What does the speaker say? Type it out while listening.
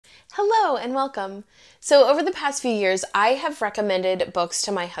Hello and welcome. So over the past few years, I have recommended books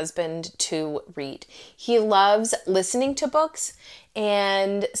to my husband to read. He loves listening to books,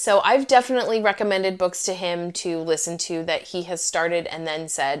 and so I've definitely recommended books to him to listen to that he has started and then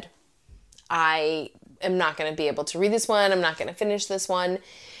said, I am not going to be able to read this one, I'm not going to finish this one.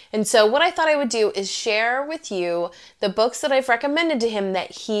 And so what I thought I would do is share with you the books that I've recommended to him that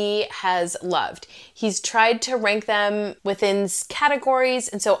he has loved. He's tried to rank them within categories,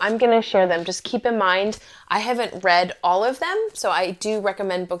 and so I'm going to share them. Just keep in mind, I haven't read all of them, so I do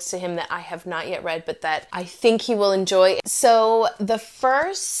recommend books to him that I have not yet read, but that I think he will enjoy. So the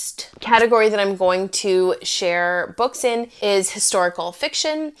first category that I'm going to share books in is historical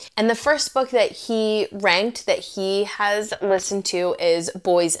fiction. And the first book that he ranked that he has listened to is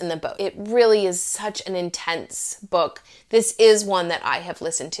Boys in the Boat. It really is such an intense book. This is one that I have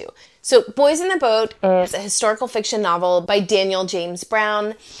listened to. So Boys in the Boat is a historical fiction novel by Daniel James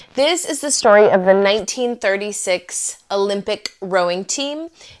Brown. This is the story of the 1936 Olympic rowing team.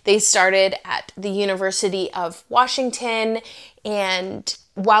 They started at the University of Washington, and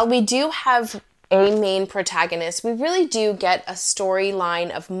while we do have a main protagonist, we really do get a storyline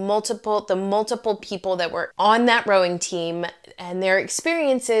of the multiple people that were on that rowing team and their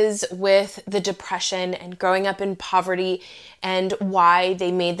experiences with the Depression and growing up in poverty and why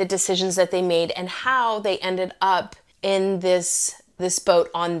they made the decisions that they made and how they ended up in this boat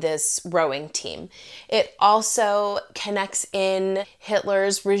on this rowing team. It also connects in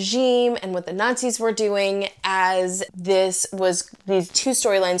Hitler's regime and what the Nazis were doing, as these two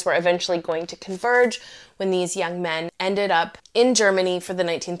storylines were eventually going to converge when these young men ended up in Germany for the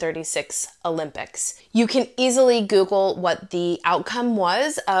 1936 Olympics. You can easily Google what the outcome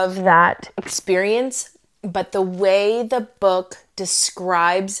was of that experience, but the way the book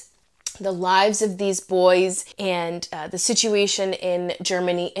describes the lives of these boys and the situation in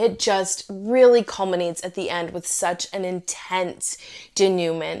Germany, it just really culminates at the end with such an intense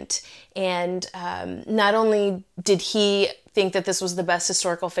denouement. And not only did he think that this was the best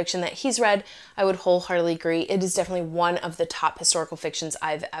historical fiction that he's read, I would wholeheartedly agree. It is definitely one of the top historical fictions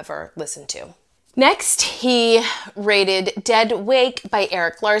I've ever listened to. Next, he rated Dead Wake by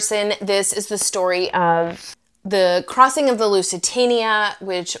Erik Larson. This is the story of the crossing of the Lusitania,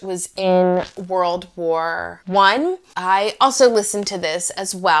 which was in World War I. I also listened to this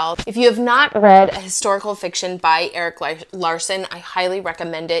as well. If you have not read a historical fiction by Erik Larson, I highly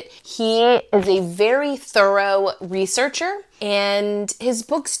recommend it. He is a very thorough researcher, and his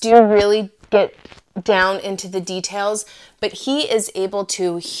books do really get down into the details, but he is able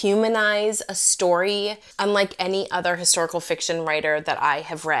to humanize a story unlike any other historical fiction writer that I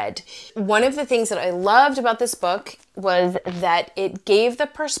have read. One of the things that I loved about this book was that it gave the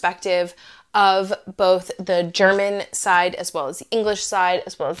perspective of both the German side as well as the English side,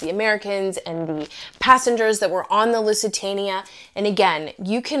 as well as the Americans and the passengers that were on the Lusitania. And again,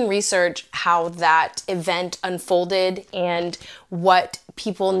 you can research how that event unfolded and what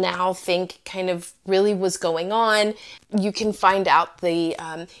people now think kind of really was going on. You can find out the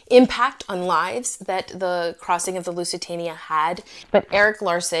impact on lives that the crossing of the Lusitania had. But Erik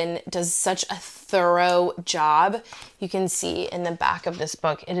Larson does such a thorough job. You can see in the back of this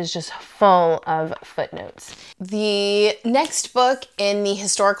book, it is just full of footnotes. The next book in the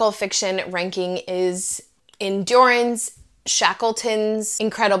historical fiction ranking is Endurance: Shackleton's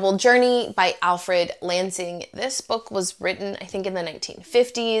Incredible Journey by Alfred Lansing. This book was written, I think, in the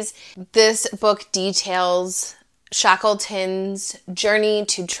 1950s. This book details Shackleton's journey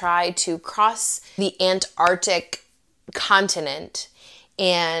to try to cross the Antarctic continent.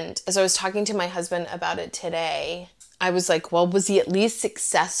 And as I was talking to my husband about it today, I was like, well, was he at least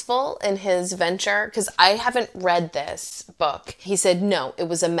successful in his venture? Because I haven't read this book. He said, no, it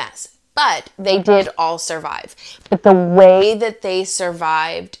was a mess. But they did all survive. But the way that they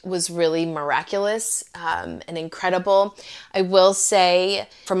survived was really miraculous and incredible. I will say,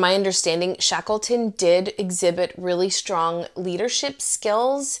 from my understanding, Shackleton did exhibit really strong leadership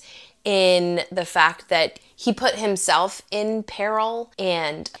skills in the fact that he put himself in peril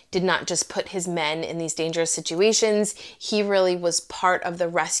and did not just put his men in these dangerous situations. He really was part of the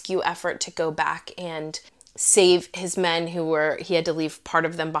rescue effort to go back and save his men he had to leave part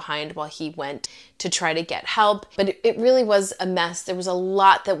of them behind while he went to try to get help. But it really was a mess. There was a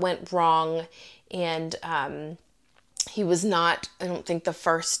lot that went wrong, and he was not, I don't think, the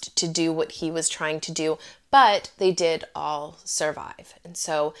first to do what he was trying to do, but they did all survive. And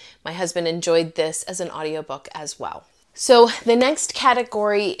so my husband enjoyed this as an audiobook as well. So the next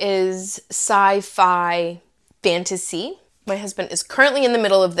category is sci-fi fantasy. My husband is currently in the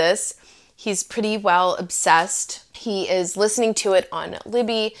middle of this. He's pretty well obsessed. He is listening to it on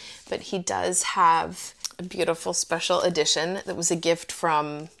Libby, but he does have a beautiful special edition that was a gift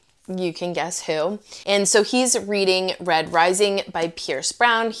from you can guess who. And so he's reading Red Rising by Pierce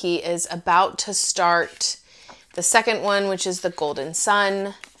Brown. He is about to start the second one, which is The Golden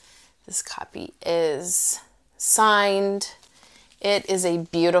Sun. This copy is signed. It is a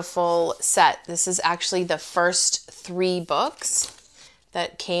beautiful set. This is actually the first 3 books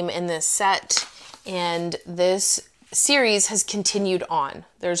that came in this set, and this series has continued on.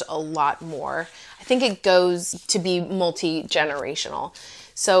 There's a lot more. I think it goes to be multi-generational.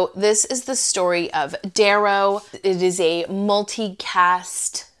 So this is the story of Darrow. It is a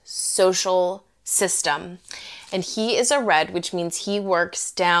multi-caste social system. And he is a red, which means he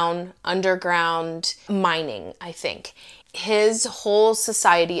works down underground mining, I think. His whole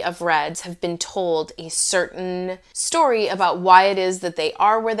society of reds have been told a certain story about why it is that they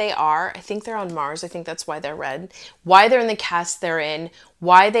are where they are. I think they're on Mars. I think that's why they're red. Why they're in the caste they're in.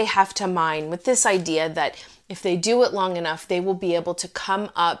 Why they have to mine, with this idea that if they do it long enough, they will be able to come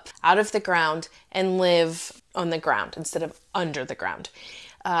up out of the ground and live on the ground instead of under the ground.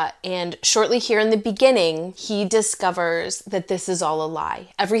 And shortly here in the beginning, he discovers that this is all a lie.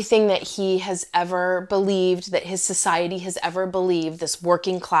 Everything that he has ever believed, that his society has ever believed, this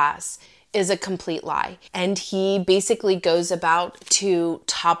working class, is a complete lie. And he basically goes about to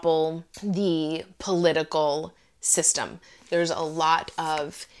topple the political system. There's a lot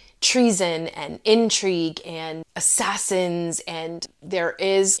of treason and intrigue and assassins, and there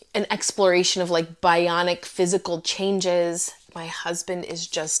is an exploration of like bionic physical changes. My husband is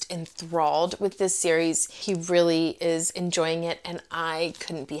just enthralled with this series. He really is enjoying it, and I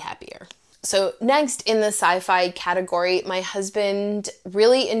couldn't be happier. So next in the sci-fi category, my husband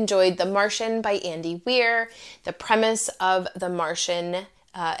really enjoyed The Martian by Andy Weir. The premise of The Martian,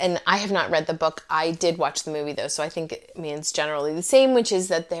 and I have not read the book. I did watch the movie though, so I think it means generally the same, which is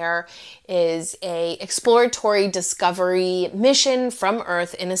that there is a exploratory discovery mission from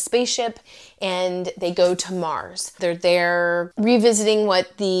Earth in a spaceship, and they go to Mars. They're there revisiting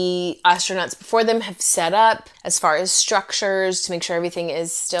what the astronauts before them have set up as far as structures to make sure everything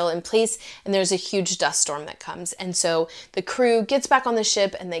is still in place, and there's a huge dust storm that comes. And so the crew gets back on the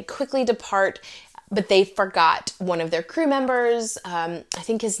ship and they quickly depart, but they forgot one of their crew members. I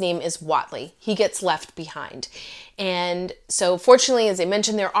think his name is Watley. He gets left behind. And so fortunately, as I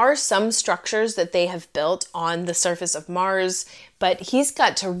mentioned, there are some structures that they have built on the surface of Mars, but he's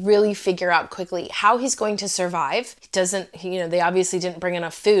got to really figure out quickly how he's going to survive. He doesn't, they obviously didn't bring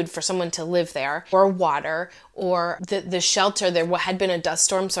enough food for someone to live there, or water, or the shelter. There had been a dust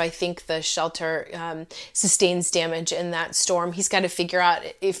storm, so I think the shelter sustains damage in that storm. He's got to figure out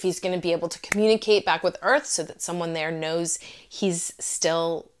if he's going to be able to communicate back with Earth so that someone there knows he's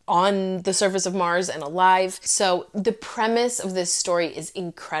still on the surface of Mars and alive. So the premise of this story is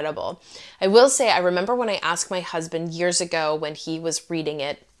incredible. I will say, I remember when I asked my husband years ago when he was reading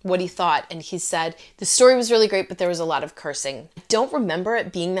it what he thought, and he said the story was really great, but there was a lot of cursing. I don't remember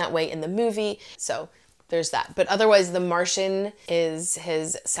it being that way in the movie, so there's that. But otherwise, The Martian is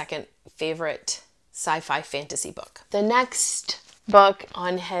his second favorite sci-fi fantasy book. The next book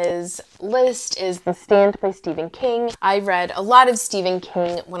on his list is The Stand by Stephen King. I read a lot of Stephen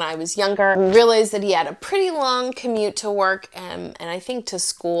King when I was younger. I realized that he had a pretty long commute to work and I think to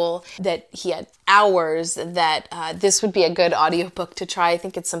school, that he had hours, that this would be a good audiobook to try. I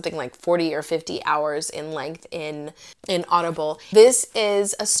think it's something like 40 or 50 hours in length in Audible. This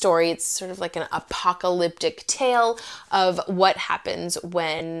is a story, it's sort of like an apocalyptic tale of what happens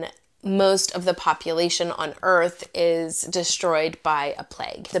when most of the population on Earth is destroyed by a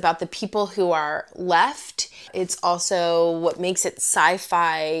plague. It's about the people who are left. It's also, what makes it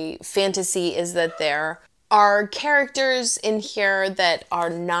sci-fi fantasy is that there are characters in here that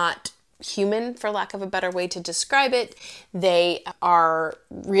are not human, for lack of a better way to describe it. They are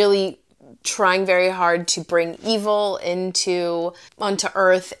really trying very hard to bring evil onto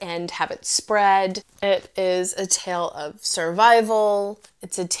Earth and have it spread. It is a tale of survival.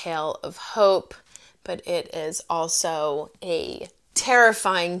 It's a tale of hope, but it is also a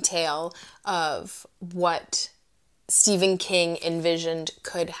terrifying tale of what Stephen King envisioned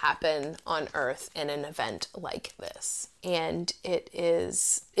could happen on Earth in an event like this. And it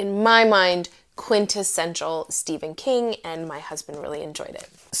is, in my mind, quintessential Stephen King, and my husband really enjoyed it.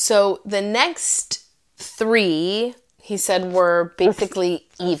 So the next 3, he said, were basically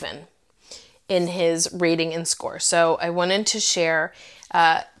even in his rating and score. So I wanted to share,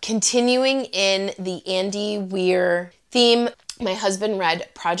 continuing in the Andy Weir theme, my husband read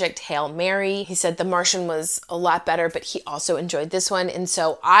Project Hail Mary. He said The Martian was a lot better, but he also enjoyed this one. And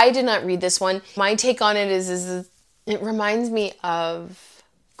so I did not read this one. My take on it is It reminds me of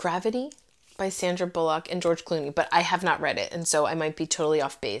Gravity by Sandra Bullock and George Clooney, but I have not read it, and so I might be totally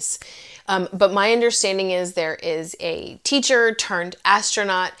off base. But my understanding is there is a teacher turned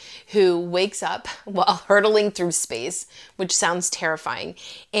astronaut who wakes up while hurtling through space, which sounds terrifying,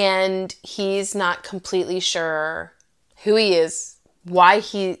 and he's not completely sure who he is, why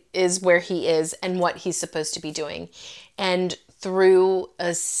he is where he is, and what he's supposed to be doing. And through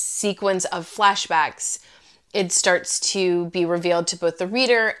a sequence of flashbacks, it starts to be revealed to both the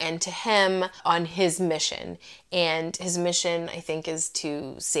reader and to him on his mission. And his mission, I think, is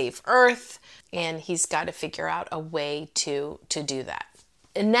to save Earth, and he's got to figure out a way to do that.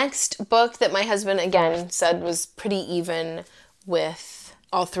 The next book that my husband, again, said was pretty even with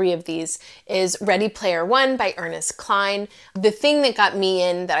all three of these is Ready Player One by Ernest Cline. The thing that got me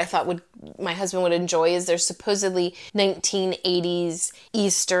in that I thought my husband would enjoy is there's supposedly 1980s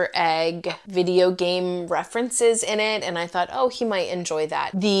Easter egg video game references in it, and I thought, oh, he might enjoy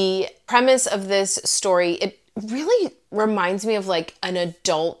that. The premise of this story, it really reminds me of like an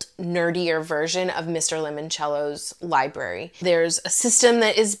adult, nerdier version of Mr. Limoncello's library. There's a system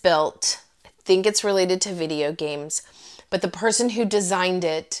that is built, I think it's related to video games, but the person who designed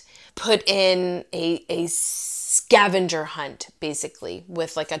it put in a scavenger hunt, basically,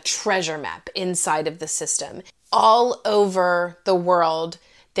 with like a treasure map inside of the system. All over the world,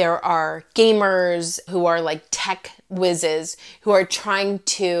 there are gamers who are like tech whizzes who are trying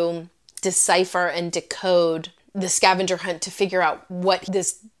to decipher and decode the scavenger hunt to figure out what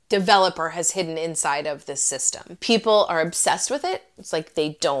this developer has hidden inside of this system. People are obsessed with it. It's like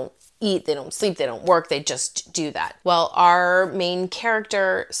they don't eat, they don't sleep, they don't work, they just do that. Well, our main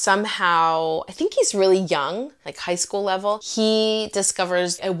character somehow, I think he's really young, like high school level, he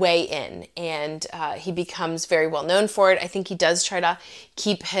discovers a way in, and he becomes very well known for it. I think he does try to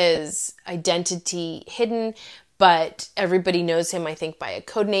keep his identity hidden, but everybody knows him, I think, by a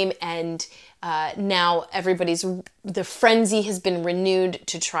code name, and now the frenzy has been renewed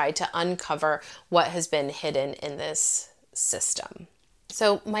to try to uncover what has been hidden in this system.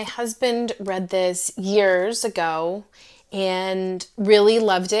 So my husband read this years ago and really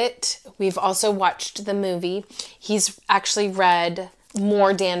loved it. We've also watched the movie. He's actually read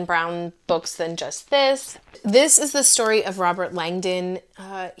more Dan Brown books than just this. This is the story of Robert Langdon.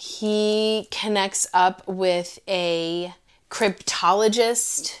 He connects up with a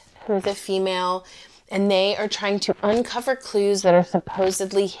cryptologist who's a female, and they are trying to uncover clues that are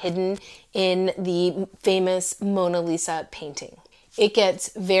supposedly hidden in the famous Mona Lisa painting. It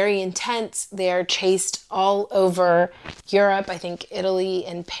gets very intense. They're chased all over Europe, I think Italy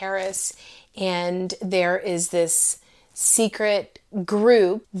and Paris, and there is this secret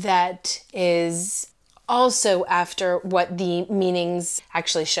group that is also after what the meanings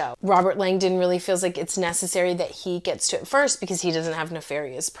actually show. Robert Langdon really feels like it's necessary that he gets to it first because he doesn't have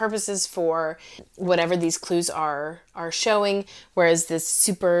nefarious purposes for whatever these clues are showing, whereas this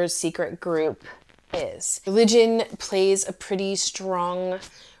super secret group is. Religion plays a pretty strong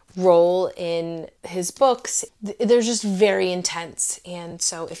role in his books. They're just very intense. And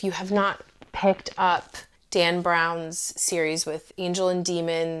so if you have not picked up Dan Brown's series with Angel and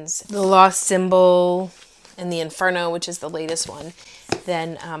Demons, The Lost Symbol, and The Inferno, which is the latest one,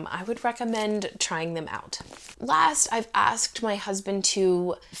 then I would recommend trying them out. Last, I've asked my husband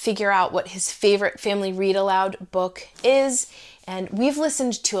to figure out what his favorite family read aloud book is, and we've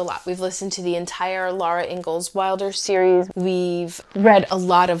listened to a lot. We've listened to the entire Laura Ingalls Wilder series. We've read a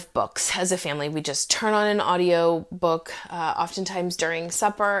lot of books as a family. We just turn on an audio book, oftentimes during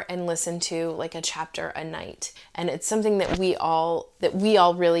supper, and listen to like a chapter a night. And it's something that we all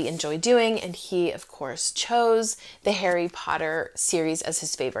really enjoy doing. And he, of course, chose the Harry Potter series as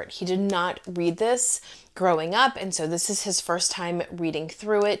his favorite. He did not read this growing up, and so this is his first time reading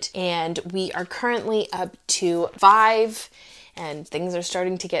through it. And we are currently up to 5. And things are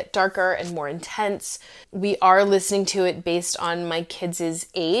starting to get darker and more intense. We are listening to it based on my kids'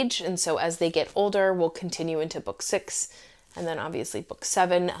 age, and so as they get older, we'll continue into book 6, and then obviously book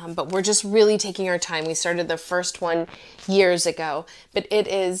 7, but we're just really taking our time. We started the first one years ago, but it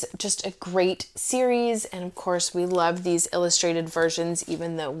is just a great series, and of course we love these illustrated versions.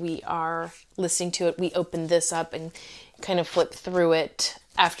 Even though we are listening to it, we open this up and kind of flip through it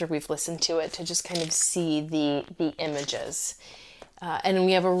after we've listened to it to just kind of see the images. And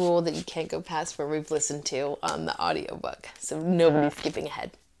we have a rule that you can't go past where we've listened to on the audiobook, so nobody's skipping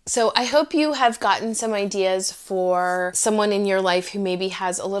ahead. So I hope you have gotten some ideas for someone in your life who maybe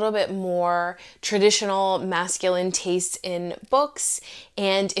has a little bit more traditional masculine tastes in books.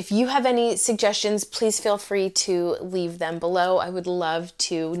 And if you have any suggestions, please feel free to leave them below. I would love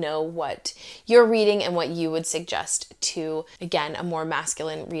to know what you're reading and what you would suggest to, again, a more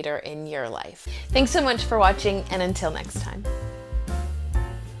masculine reader in your life. Thanks so much for watching, and until next time.